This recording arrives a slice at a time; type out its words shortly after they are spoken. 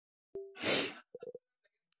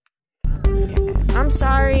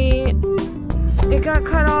sorry. It got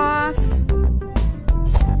cut off.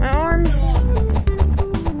 My arms...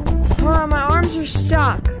 Hold on, my arms are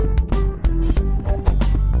stuck.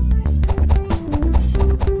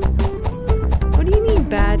 What do you mean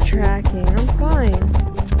bad tracking? I'm fine.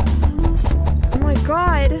 Oh my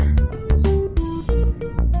god.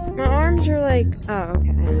 My arms are like... Oh,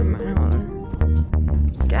 okay. Never mind. Hold on.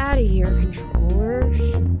 Get out of here, controllers.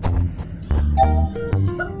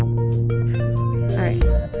 Alright.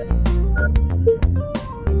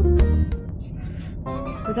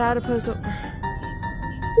 Without a puzzle...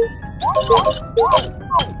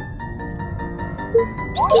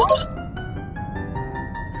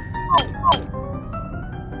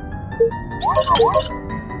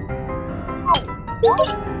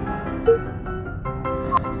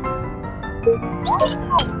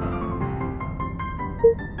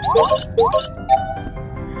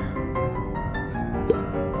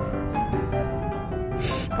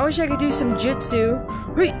 I wish I could do some jutsu.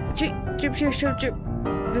 Wait, it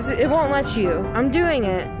won't let you. I'm doing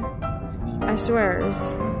it. I swear,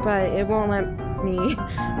 but it won't let me.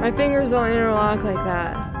 My fingers don't interlock like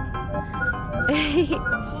that.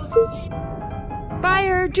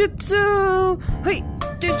 Fire jutsu! Hey,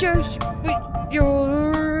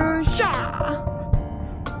 sha!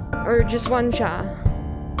 Or just one sha?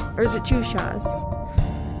 Or is it two shas?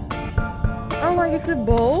 Oh, I get to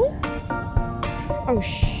bowl? Oh,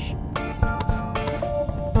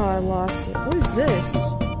 oh, I lost it. What is this?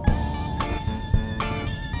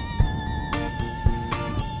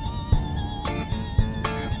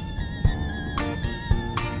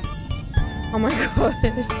 Oh my god.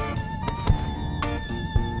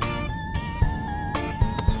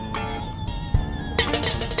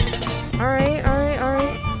 Alright.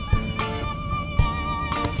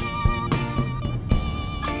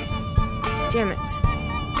 Damn it.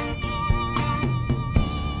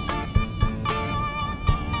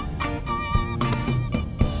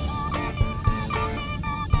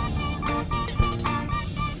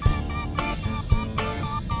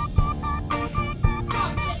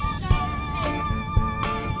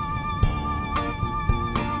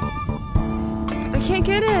 I can't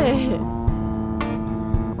get it.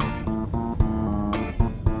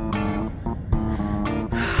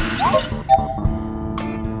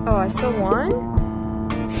 Oh, I still won?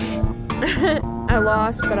 I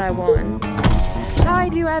lost, but I won. How I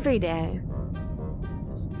do every day.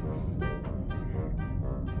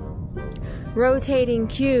 Rotating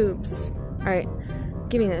cubes. Alright,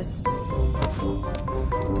 give me this.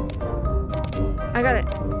 I got it.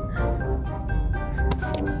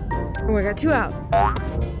 Oh, I got 2 out. I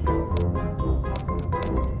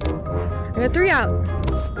got 3 out.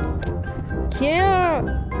 Yeah!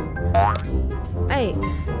 Hey.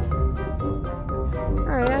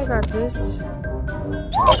 Alright, I got this.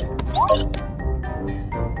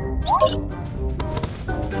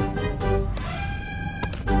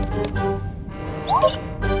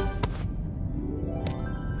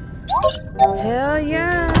 Hell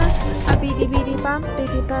yeah! A beady beady bum,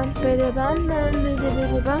 beady bum, beady bum, beady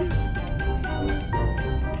beady bum.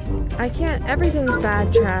 I can't. Everything's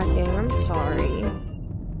bad tracking. I'm sorry.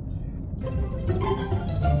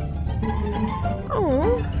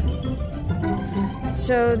 Oh.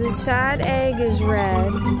 So the sad egg is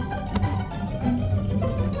red.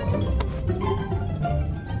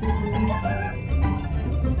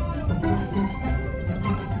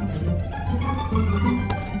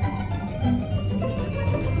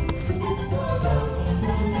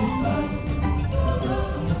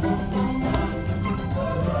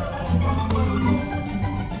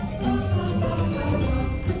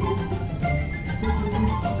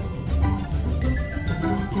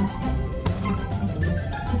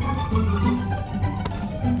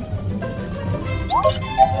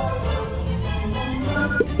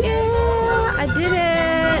 I did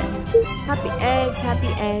it! Happy eggs, happy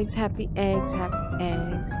eggs, happy eggs, happy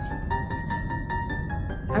eggs.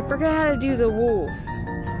 I forgot how to do the wolf.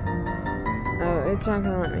 Oh, it's not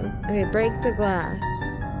gonna let me. Okay, break the glass.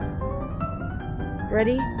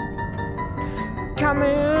 Ready? Come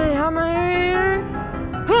here, come here!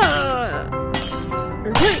 Oh,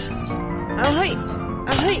 hey! Oh, hey!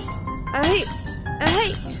 Oh, hey! Oh, hey! Oh,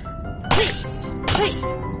 hey! Hey! Hey!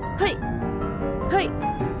 Hey! Hey!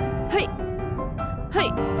 Hey! Hey!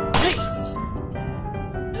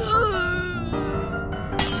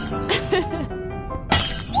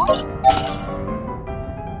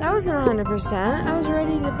 That wasn't 100%. I was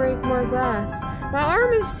ready to break more glass. My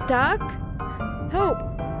arm is stuck. Help.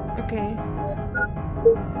 Okay.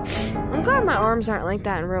 I'm glad my arms aren't like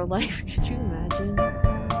that in real life. Could you imagine?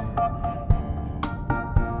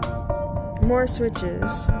 more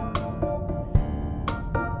switches.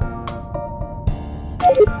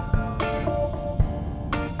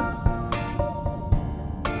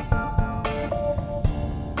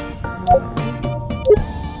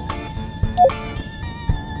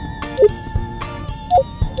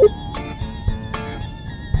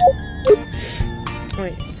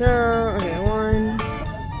 Wait, so, okay, 1.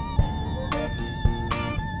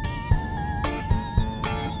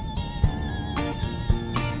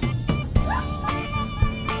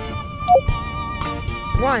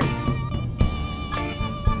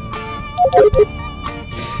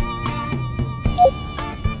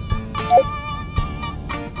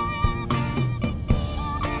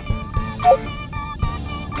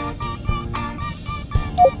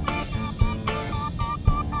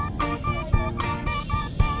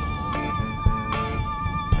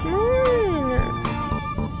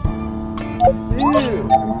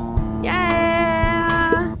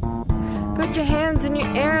 Yeah! Put your hands in your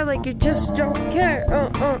air like you just don't care.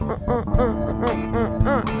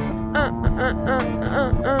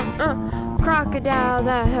 Crocodile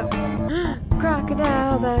that hope.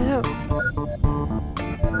 Crocodile that hope.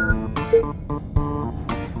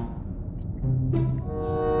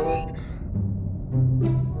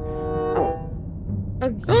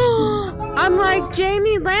 Oh. I'm like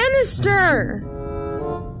Jamie Lannister!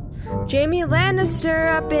 Jamie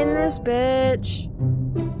Lannister up in this bitch.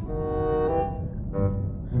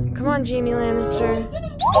 Come on, Jamie Lannister.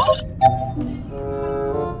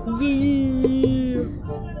 Yeah.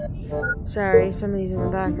 Sorry, somebody's in the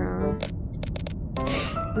background.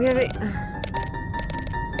 We have it.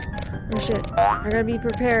 Oh shit. I gotta be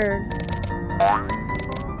prepared.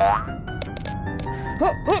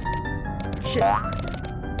 Oh, oh. Shit.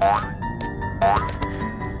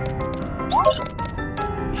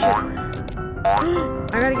 Shit.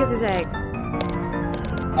 I gotta get this egg.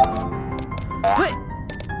 What?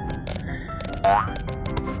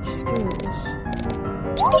 Just give me this.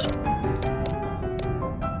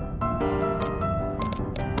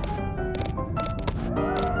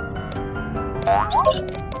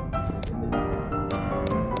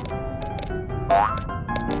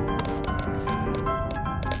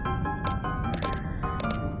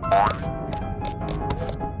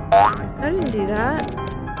 I didn't do that.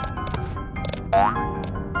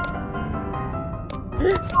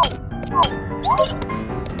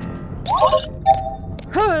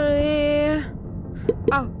 Holy!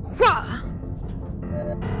 Oh, wah!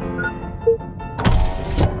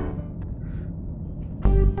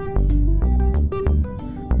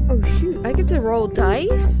 Oh shoot! I get to roll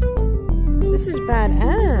dice. This is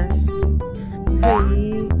badass.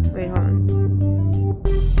 Hey, wait, hold on.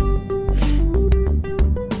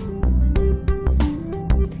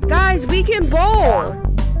 Guys, we can bowl.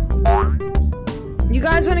 You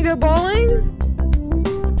guys want to go bowling?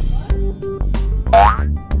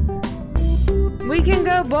 We can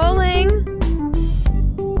go bowling.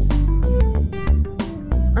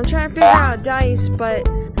 I'm trying to figure out dice, but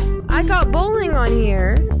I got bowling on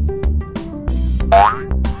here.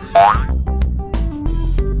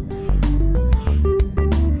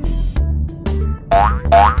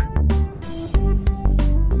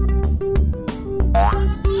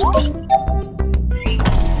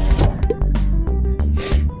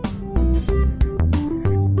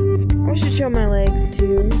 I should show my legs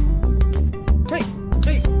too. Wait,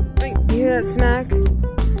 wait, wait. You hear that smack?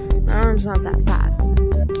 My arm's not that bad.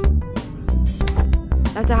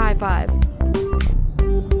 That's a high five.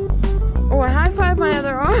 Oh, I high five my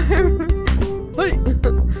other arm. Wait.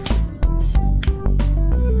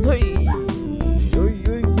 Wait.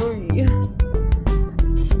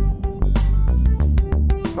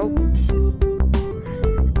 Oh.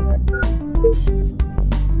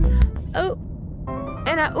 Oh.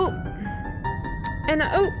 And I oop. And I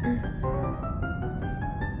oop.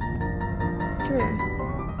 Come here.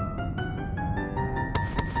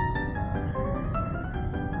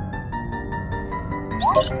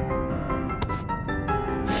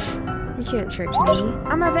 You can't trick me.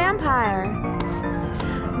 I'm a vampire.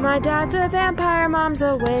 My dad's a vampire, mom's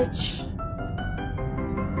a witch.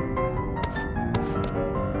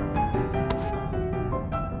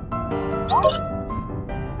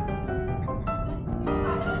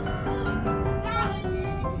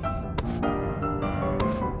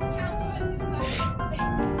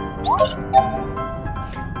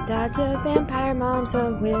 Dad's a vampire, mom's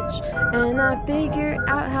a witch, and I figure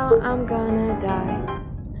out how I'm gonna die.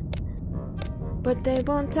 But they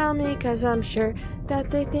won't tell me, cause I'm sure that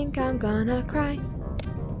they think I'm gonna cry.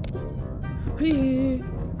 Whee.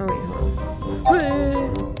 Oh wait, hold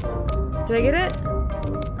on. Did I get it?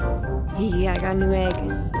 Yeah, I got a new egg.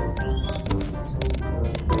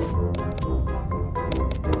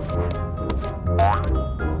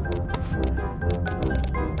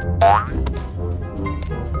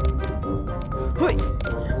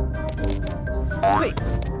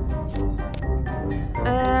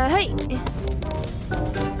 Hey.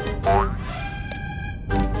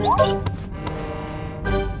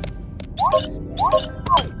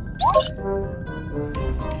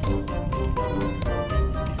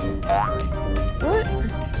 What?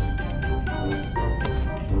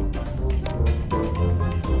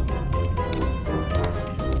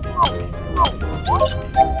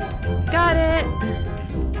 Got it.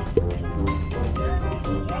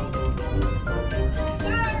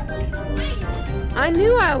 I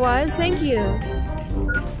knew I was. Thank you.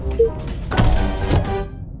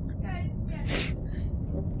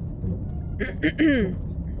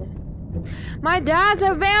 My dad's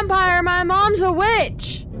a vampire. My mom's a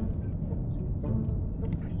witch. And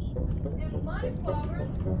my flowers.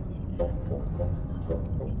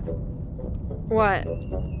 What?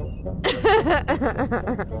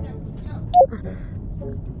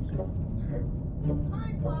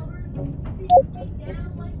 My flowers beats me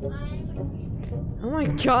down like I'm. Oh my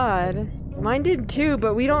god. Mine did too,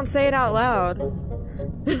 but we don't say it out loud.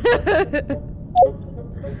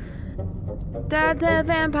 Dad's a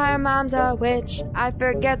vampire, mom's a witch. I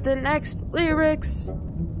forget the next lyrics.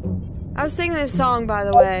 I was singing this song, by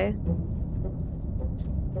the way.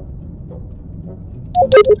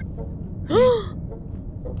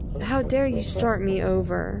 How dare you start me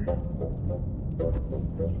over?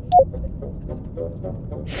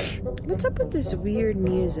 What's up with this weird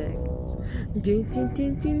music? I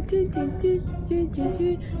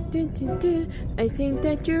think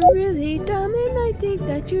that you're really dumb and I think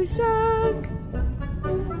that you suck.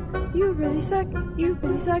 You really suck, you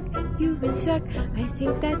really suck, you really suck. I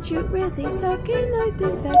think that you really suck and I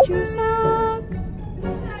think that you suck.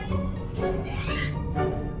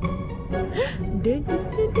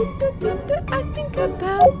 I think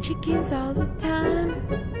about chickens all the time.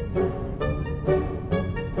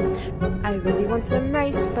 I really want some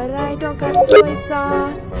rice, but I don't got soy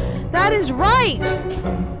sauce. That is right!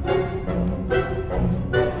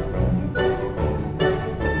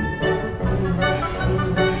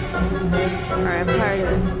 Alright, I'm tired of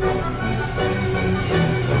this.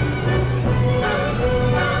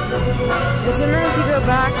 Is it meant to go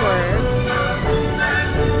backwards?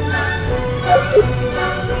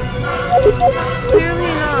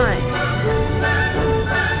 Clearly not.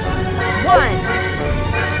 1.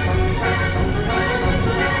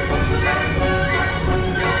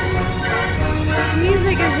 This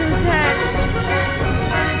music is intense.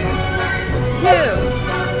 2.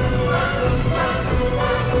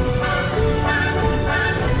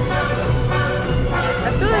 I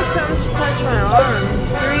feel like something just touched my arm.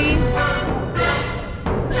 3.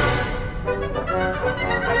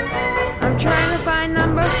 I'm trying to find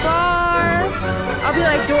number 4. I'll be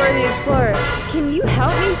like Dora the Explorer. Can you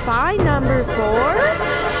help me find number 4?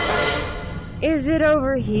 Is it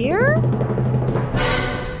over here?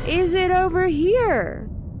 Is it over here?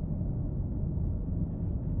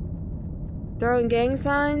 Throwing gang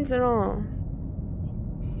signs and all.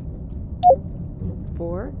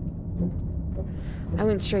 4? I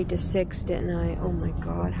went straight to 6, didn't I? Oh my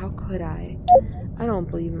god, how could I? I don't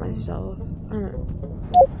believe myself.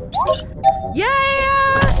 Yeah!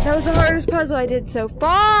 That was the hardest puzzle I did so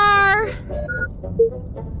far!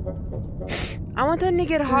 I want them to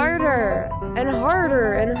get harder and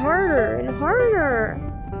harder and harder and harder.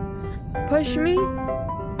 Push me.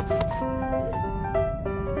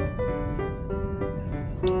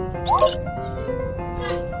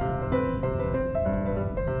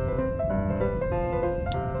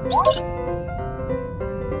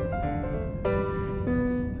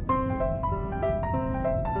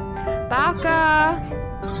 Baka!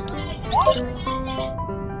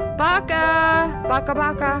 Baka! Baka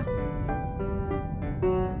baka!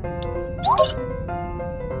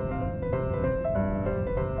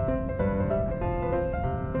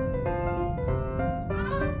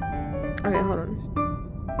 Okay, hold on.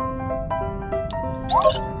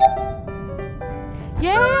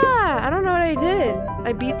 Yeah! I don't know what I did.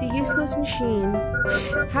 I beat the useless machine.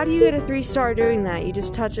 How do you get a 3-star doing that? You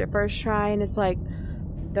just touch it first try and it's like,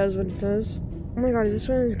 does what it does. Oh my god, is this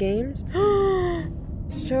one of his games?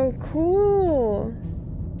 So cool!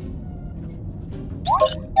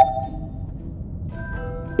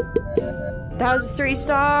 That was a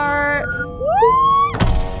 3-star!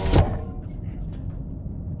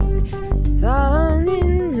 Fall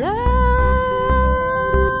in love.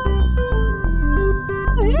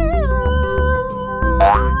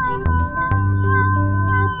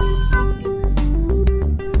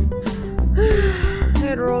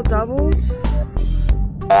 Roll doubles.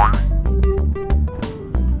 Oh,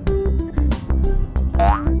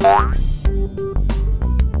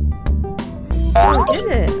 I did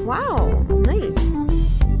it! Wow, nice.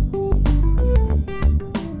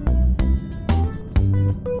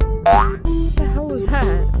 What the hell was that?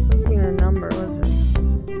 That wasn't even a number, was it?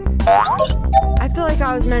 I feel like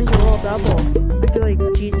I was meant to roll doubles. I feel like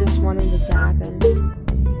Jesus wanted it to happen.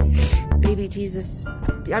 Baby Jesus.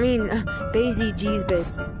 I mean, Bazy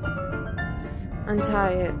Jesus. Untie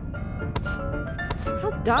it. How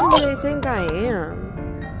dumb do they think I am?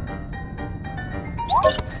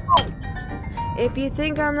 If you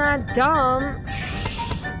think I'm not dumb...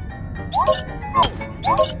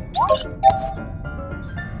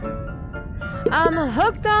 I'm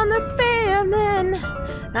hooked on the feeling.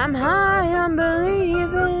 I'm high on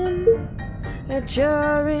believing that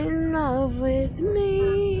you're in love with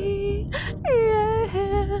me.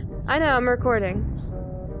 Yeah. I know, I'm recording.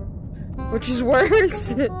 Which is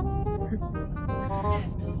worse.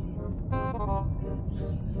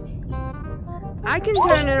 I can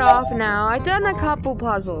turn it off now. I've done a couple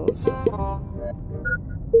puzzles.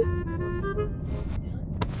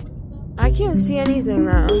 I can't see anything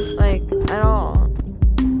though, like, at all.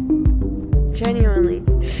 Genuinely.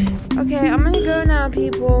 Okay, I'm gonna go now,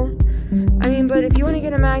 people. I mean, but if you want to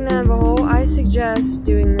get a magnet out of a hole, I suggest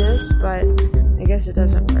doing this, but I guess it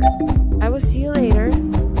doesn't work. I will see you later.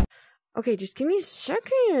 Okay, just give me a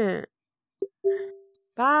second.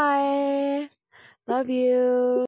 Bye. Love you.